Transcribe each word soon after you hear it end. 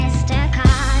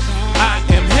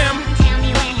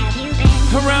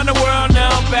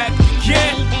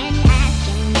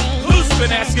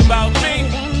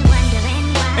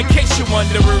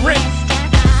wondering,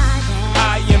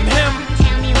 I am him.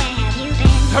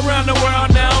 Around the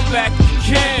world now I'm back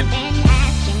again.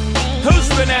 Who's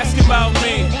been asking about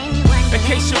me? In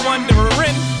case you're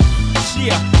wondering,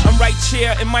 yeah, I'm right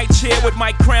here in my chair with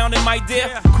my crown and my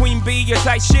dear Queen Bee as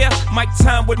I share my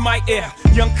time with my ear.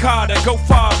 Young Carter, go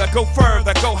farther, go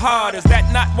further, go harder. Is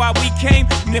that not why we came?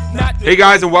 And if not, hey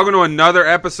guys, and welcome to another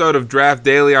episode of Draft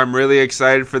Daily. I'm really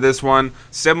excited for this one.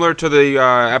 Similar to the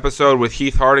episode with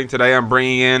Heath Harding, today I'm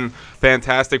bringing in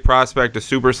fantastic prospect, a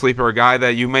super sleeper, a guy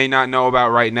that you may not know about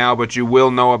right now, but you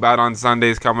will know about on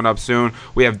Sundays coming up soon.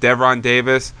 We have Devron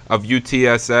Davis of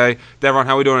UTSA. Devron,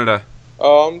 how are we doing today?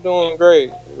 I'm doing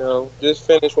great. Just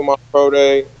finished with my pro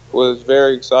day. Was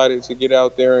very excited to get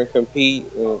out there and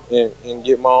compete and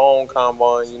get my own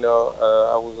combine.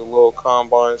 I was a little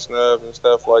combine snub and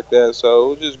stuff like that. So it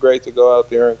was just great to go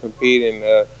out there and compete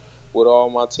and with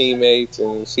all my teammates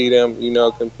and see them,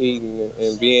 competing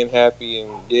and being happy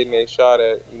and getting a shot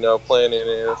at, playing in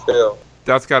the NFL.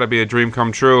 That's got to be a dream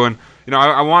come true. And,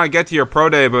 I want to get to your pro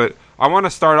day, but I want to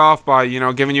start off by,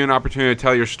 giving you an opportunity to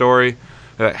tell your story.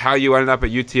 How you ended up at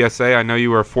UTSA. I know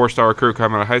you were a 4-star recruit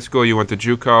coming out of high school. You went to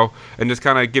JUCO, and just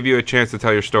kind of give you a chance to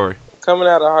tell your story. Coming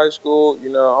out of high school, I'm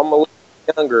a little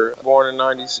younger, born in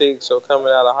 96, so coming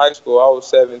out of high school, I was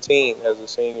 17 as a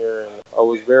senior, and I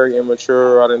was very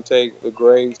immature. I didn't take the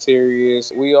grades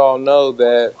serious. We all know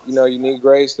that, you need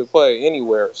grades to play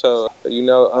anywhere. So,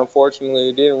 unfortunately,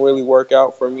 it didn't really work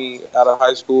out for me out of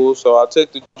high school, so I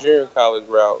took the junior college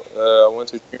route. I went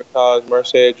to junior college,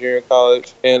 Merced Junior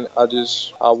College, and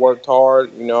I worked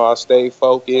hard. I stayed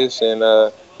focused, and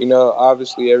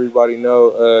obviously everybody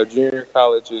know junior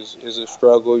college is a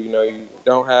struggle. You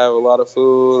don't have a lot of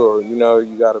food, or,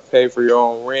 you got to pay for your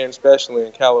own rent, especially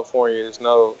in California. There's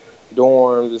no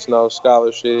dorms, there's no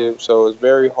scholarship, so it's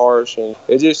very harsh, and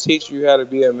it just teaches you how to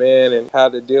be a man and how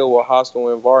to deal with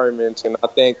hostile environments, and I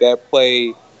think that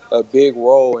played a big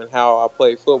role in how I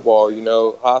play football.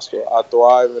 I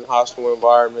thrive in hostile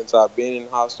environments. I've been in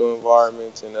hostile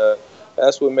environments, and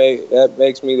that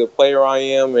makes me the player I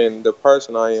am and the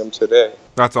person I am today.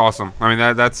 That's awesome. I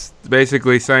mean, that's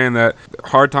basically saying that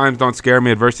hard times don't scare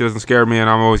me, adversity doesn't scare me, and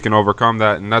I'm always going to overcome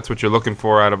that, and that's what you're looking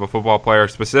for out of a football player,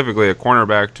 specifically a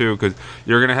cornerback too, because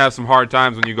you're going to have some hard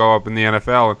times when you go up in the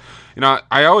NFL. And,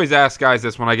 I always ask guys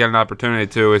this when I get an opportunity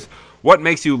to, is what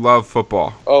makes you love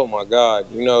football? Oh my God!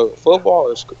 Football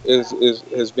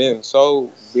has been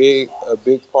so a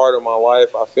big part of my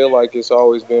life. I feel like it's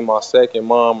always been my second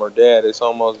mom or dad. It's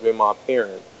almost been my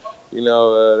parent.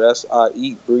 I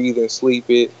eat, breathe, and sleep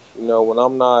it. When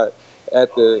I'm not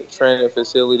at the training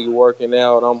facility working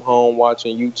out, I'm home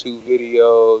watching YouTube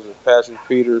videos of Patrick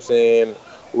Peterson,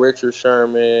 Richard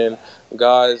Sherman,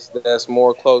 guys that's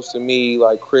more close to me,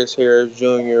 like Chris Harris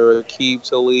Jr., Aqib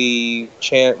Talib,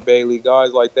 Champ Bailey,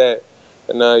 guys like that.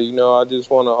 And, I just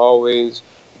want to always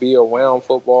be around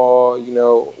football,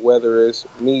 whether it's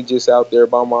me just out there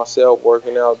by myself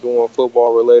working out, doing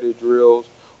football-related drills,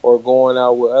 or going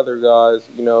out with other guys,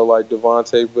 like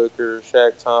Devontae Booker,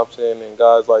 Shaq Thompson, and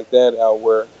guys like that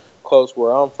out close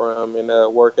where I'm from, and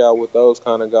work out with those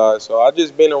kind of guys. So I've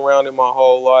just been around it my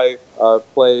whole life.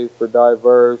 I've played for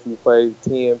Diverse. We played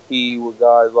TMP with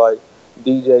guys like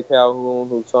DJ Calhoun,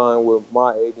 who signed with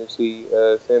my agency,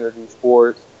 Synergy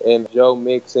Sports, and Joe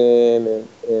Mixon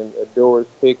and Doris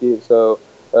Pickett. So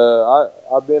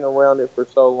I've been around it for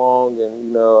so long,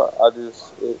 and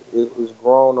it's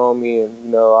grown on me,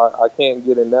 and I can't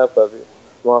get enough of it.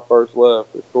 It's my first love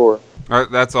for sure.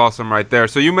 That's awesome right there.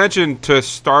 So you mentioned to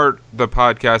start the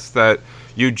podcast that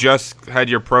you just had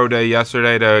your pro day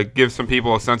yesterday. To give some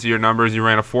people a sense of your numbers, you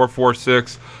ran a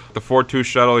 4.46, the 4.2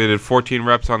 shuttle. You did 14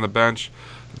 reps on the bench,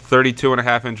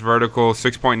 32.5-inch vertical,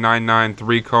 6.99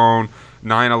 3-cone,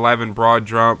 9.11 broad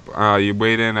jump. You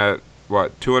weighed in at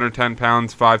 210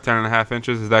 pounds, 5'10.5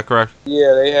 inches. Is that correct?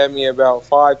 Yeah, they had me about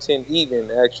 5'10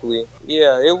 even, actually.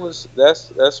 Yeah, that's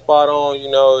spot on.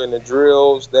 In the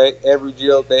drills, every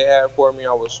drill they had for me,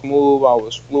 I was smooth, I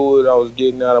was fluid, I was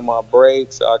getting out of my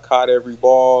breaks, I caught every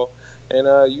ball, and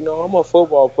I'm a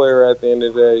football player at the end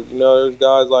of the day. There's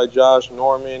guys like Josh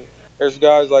Norman. There's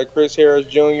guys like Chris Harris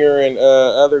Jr. and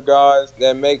other guys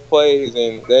that make plays,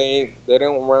 and they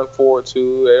don't run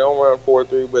 4.2, they don't run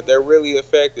 4.3, but they're really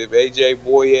effective. AJ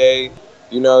Boye,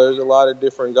 there's a lot of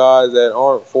different guys that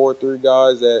aren't 4.3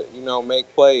 guys that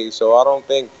make plays. So I don't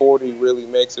think 40 really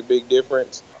makes a big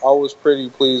difference. I was pretty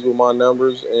pleased with my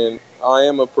numbers, and I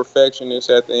am a perfectionist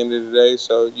at the end of the day,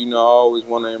 so, I always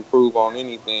want to improve on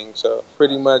anything. So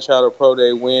pretty much how the pro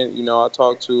day went, I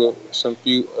talked to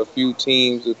a few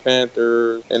teams, the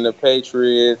Panthers and the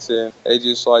Patriots, and they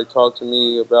just talked to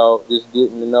me about just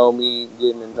getting to know me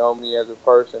as a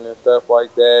person and stuff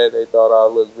like that. They thought I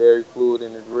looked very fluid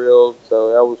in the drill,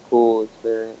 so that was a cool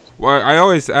experience. Well, I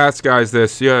always ask guys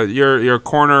this. Yeah, you're a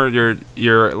corner.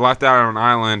 You're left out on an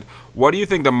island. What do you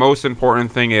think the most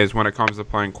important thing is when it comes to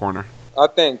playing corner? I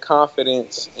think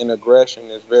confidence and aggression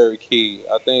is very key.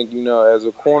 I think, as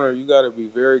a corner, you got to be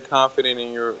very confident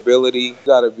in your ability. You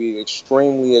got to be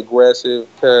extremely aggressive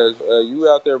because you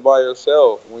out there by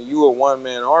yourself. When you a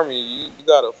one-man army, you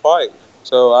got to fight.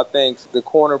 So I think the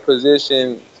corner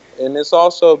position, and it's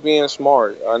also being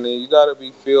smart. I mean, you got to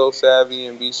be field savvy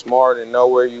and be smart and know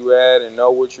where you at and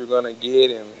know what you're going to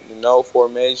get and know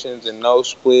formations and know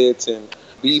splits and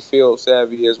be field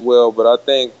savvy as well. But I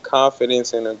think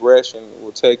confidence and aggression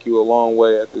will take you a long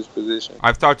way at this position.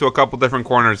 I've talked to a couple different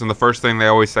corners, and the first thing they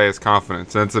always say is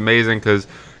confidence. And it's amazing because,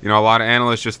 a lot of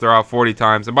analysts just throw out 40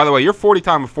 times. And by the way, your 40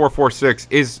 time of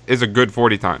 4.46 is a good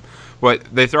 40 time. But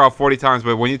they throw out 40 times.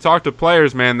 But when you talk to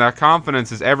players, man, that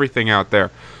confidence is everything out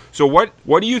there. So what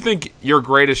do you think your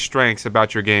greatest strengths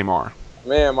about your game are?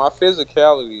 Man, my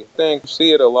physicality. I think you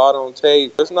see it a lot on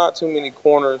tape. There's not too many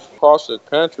corners across the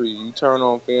country. You turn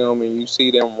on film and you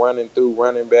see them running through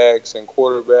running backs and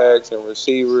quarterbacks and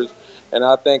receivers. And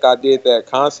I think I did that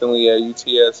constantly at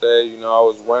UTSA. I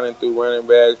was running through running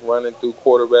backs, running through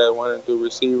quarterbacks, running through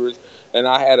receivers. And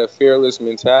I had a fearless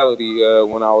mentality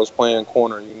when I was playing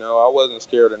corner. I wasn't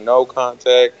scared of no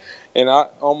contact, and I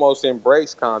almost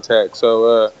embraced contact.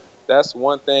 So that's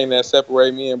one thing that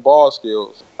separated me in ball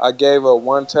skills. I gave up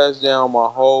one touchdown my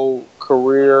whole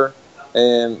career,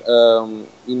 and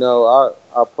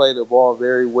I play the ball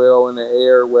very well in the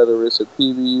air, whether it's a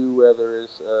PBU, whether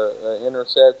it's an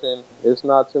interception. It's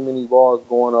not too many balls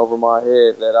going over my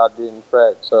head that I didn't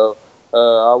track. So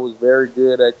I was very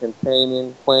good at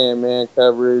containing, playing man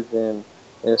coverage, and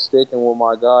sticking with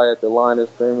my guy at the line of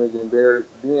scrimmage and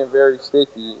being very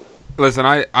sticky. Listen,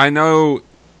 I know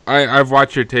I've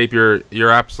watched your tape. You're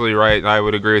absolutely right. I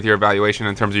would agree with your evaluation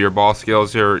in terms of your ball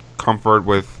skills, your comfort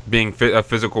with being a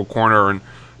physical corner. And,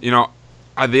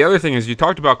 the other thing is you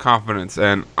talked about confidence.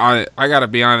 And I got to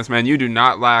be honest, man, you do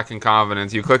not lack in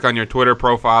confidence. You click on your Twitter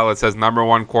profile, it says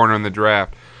 #1 corner in the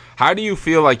draft. How do you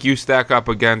feel like you stack up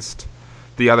against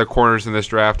the other corners in this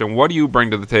draft, and what do you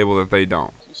bring to the table that they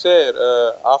don't? You said,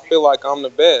 I feel like I'm the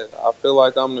best. I feel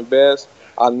like I'm the best.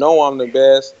 I know I'm the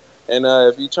best. And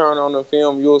if you turn on the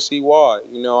film, you'll see why.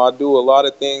 I do a lot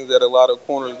of things that a lot of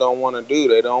corners don't want to do.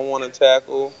 They don't want to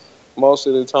tackle most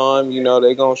of the time.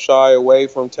 They're going to shy away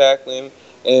from tackling.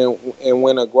 And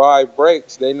when a guy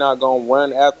breaks, they're not going to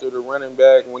run after the running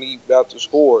back when he's about to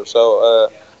score. So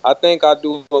I think I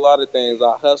do a lot of things.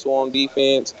 I hustle on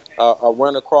defense. I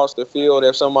run across the field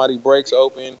if somebody breaks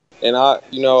open. And I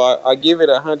give it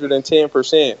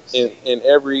 110% in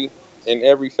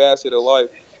every facet of life.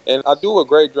 And I do a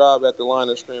great job at the line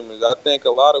of scrimmage. I think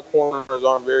a lot of corners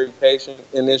aren't very patient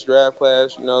in this draft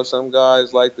class. Some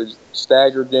guys like to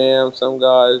stagger jam. Some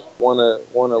guys want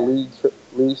to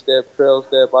lead step, trail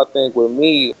step. I think with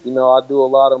me, I do a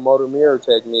lot of motor mirror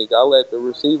technique. I let the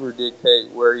receiver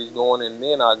dictate where he's going, and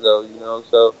then I go.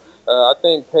 So I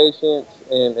think patience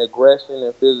and aggression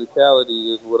and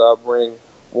physicality is what I bring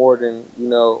more than,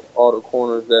 all the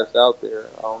corners that's out there.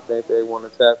 I don't think they want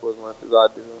to tackle as much as I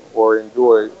do, or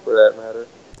enjoy it for that matter.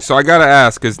 So I got to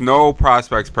ask, is no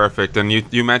prospect's perfect? And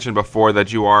you mentioned before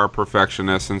that you are a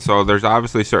perfectionist, and so there's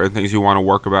obviously certain things you want to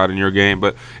work about in your game.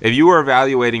 But if you were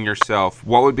evaluating yourself,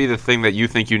 what would be the thing that you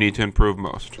think you need to improve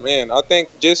most? Man, I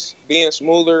think just being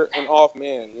smoother and off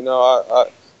man.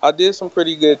 I did some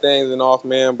pretty good things in off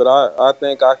man, but I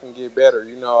think I can get better.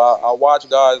 I watch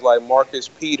guys like Marcus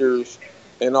Peters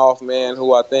and off man,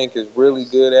 who I think is really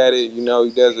good at it. He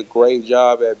does a great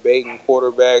job at baiting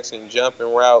quarterbacks and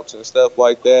jumping routes and stuff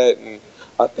like that. And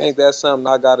I think that's something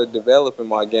I got to develop in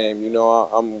my game.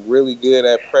 I'm really good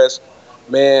at press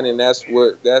man, and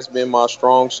that's been my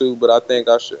strong suit. But I think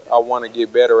I want to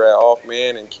get better at off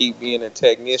man and keep being a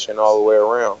technician all the way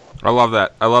around. I love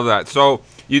that. So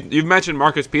you've mentioned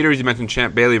Marcus Peters, you mentioned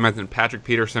Champ Bailey, you mentioned Patrick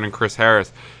Peterson and Chris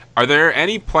Harris. Are there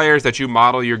any players that you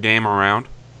model your game around?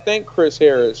 I think Chris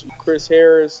Harris. Chris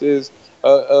Harris is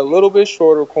a little bit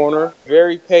shorter corner,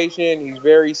 very patient. He's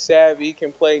very savvy. He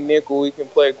can play nickel. He can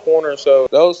play corner. So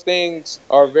those things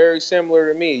are very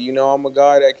similar to me. I'm a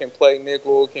guy that can play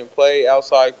nickel, can play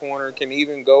outside corner, can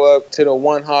even go up to the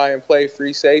one high and play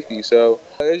free safety. So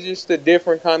it's just the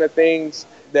different kind of things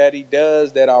that he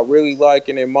does that I really like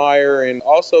and admire. And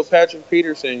also Patrick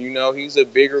Peterson, he's a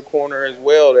bigger corner as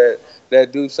well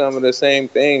that do some of the same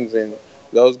things. And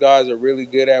those guys are really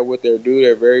good at what they do.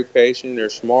 They're very patient. They're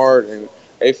smart. And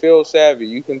they feel savvy.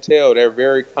 You can tell they're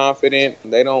very confident.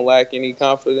 They don't lack any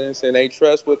confidence. And they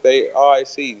trust what they eye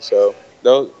see. So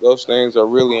those things are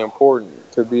really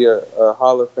important to be a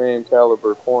Hall of Fame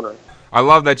caliber corner. I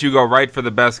love that you go right for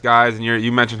the best guys, and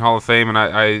you mentioned Hall of Fame, and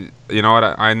I you know what,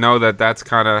 I know that's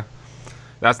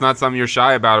not something you're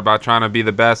shy about trying to be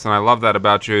the best, and I love that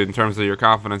about you in terms of your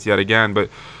confidence yet again. But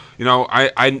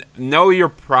I know you're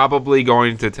probably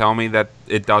going to tell me that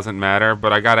it doesn't matter,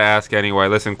 but I got to ask anyway.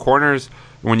 Listen, corners,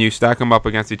 when you stack them up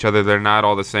against each other, they're not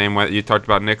all the same. You talked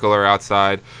about nickel or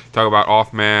outside. You talk about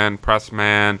off man, press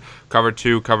man, cover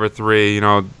 2, cover 3,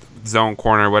 zone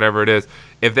corner, whatever it is.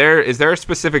 Is there a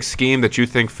specific scheme that you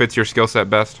think fits your skill set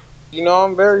best?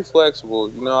 I'm very flexible.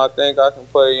 I think I can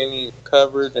play any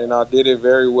coverage, and I did it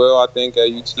very well. I think at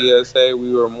UTSA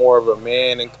we were more of a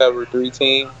man and cover 3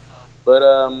 team. But,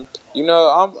 I'm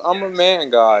a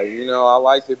man guy. I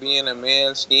like to be in a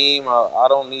man scheme. I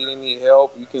don't need any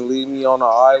help. You can leave me on an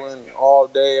island all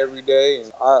day, every day.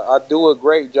 And I do a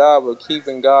great job of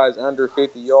keeping guys under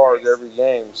 50 yards every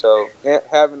game. So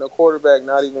having a quarterback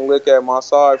not even look at my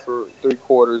side for 3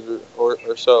 quarters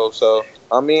or so. So,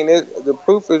 the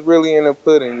proof is really in the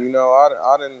pudding.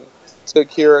 I done took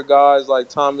care of guys like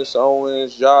Thomas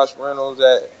Owens, Josh Reynolds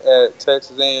at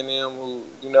Texas A&M, who,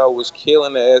 was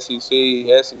killing the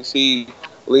SEC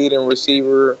leading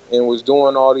receiver, and was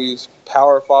doing all these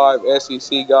Power 5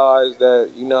 SEC guys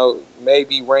that,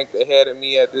 maybe ranked ahead of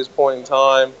me at this point in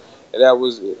time, and that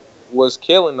was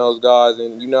killing those guys.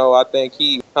 And, I think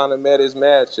he kind of met his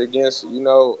match against,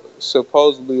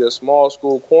 supposedly a small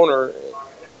school corner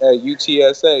at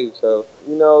UTSA. So,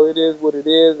 it is what it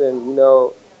is, and,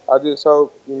 I just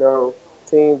hope,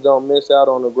 teams don't miss out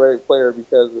on a great player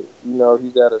because,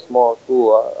 he's at a small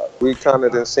school. We kind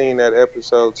of done seen that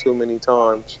episode too many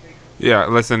times. Yeah,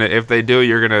 listen, if they do,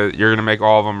 you're gonna make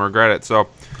all of them regret it. So,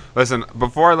 listen,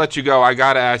 before I let you go, I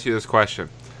gotta ask you this question.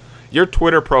 Your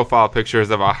Twitter profile picture is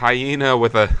of a hyena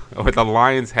with a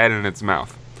lion's head in its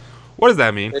mouth. What does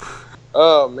that mean?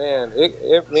 Oh man,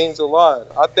 it means a lot.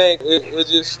 I think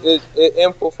it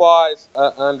amplifies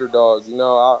an underdog.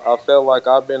 I felt like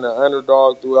I've been an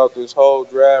underdog throughout this whole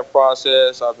draft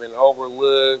process. I've been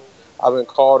overlooked. I've been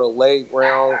called a late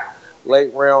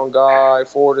round guy,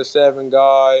 4 to 7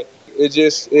 guy. It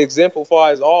just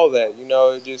exemplifies all that.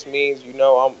 It just means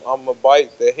I'm gonna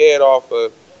bite the head off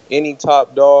of any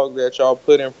top dog that y'all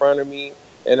put in front of me,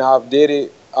 and I did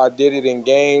it in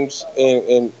games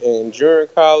in junior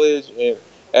college and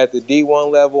at the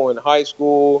D1 level in high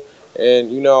school. And,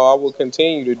 I will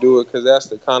continue to do it because that's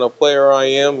the kind of player I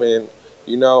am. And,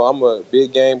 I'm a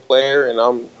big game player, and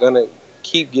I'm going to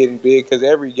keep getting big because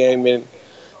every game in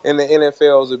the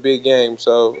NFL is a big game.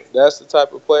 So that's the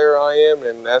type of player I am,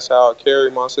 and that's how I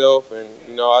carry myself. And,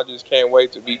 I just can't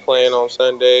wait to be playing on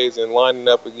Sundays and lining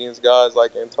up against guys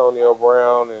like Antonio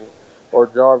Brown or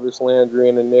Jarvis Landry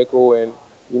in the nickel. And,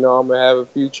 I'm going to have a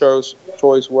few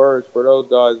choice words for those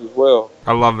guys as well.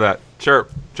 I love that.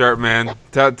 Chirp, man.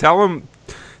 Tell them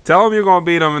you're going to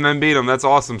beat them and then beat them. That's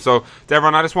awesome. So,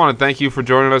 Devron, I just want to thank you for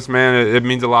joining us, man. It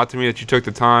means a lot to me that you took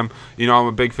the time. I'm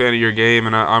a big fan of your game,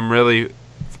 and I'm really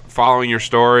following your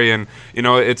story. And,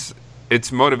 it's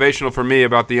motivational for me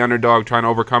about the underdog trying to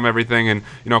overcome everything and,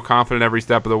 confident every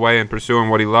step of the way and pursuing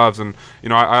what he loves. And,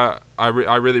 I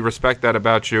really respect that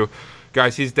about you.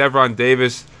 Guys, he's Devron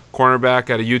Davis, cornerback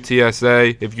at a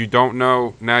UTSA. If you don't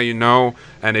know, now you know.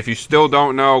 And if you still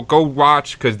don't know, go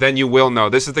watch, because then you will know.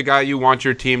 This is the guy you want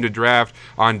your team to draft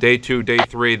on day 2, day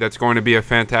 3. That's going to be a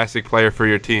fantastic player for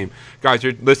your team. Guys,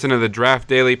 you're listening to the Draft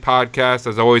Daily podcast.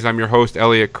 As always, I'm your host,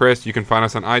 Elliot Christ. You can find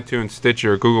us on iTunes,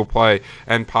 Stitcher, Google Play,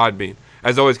 and Podbean.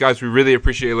 As always, guys, we really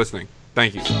appreciate you listening.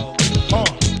 Thank you.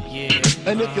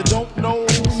 And if you don't know,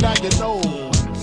 now you know.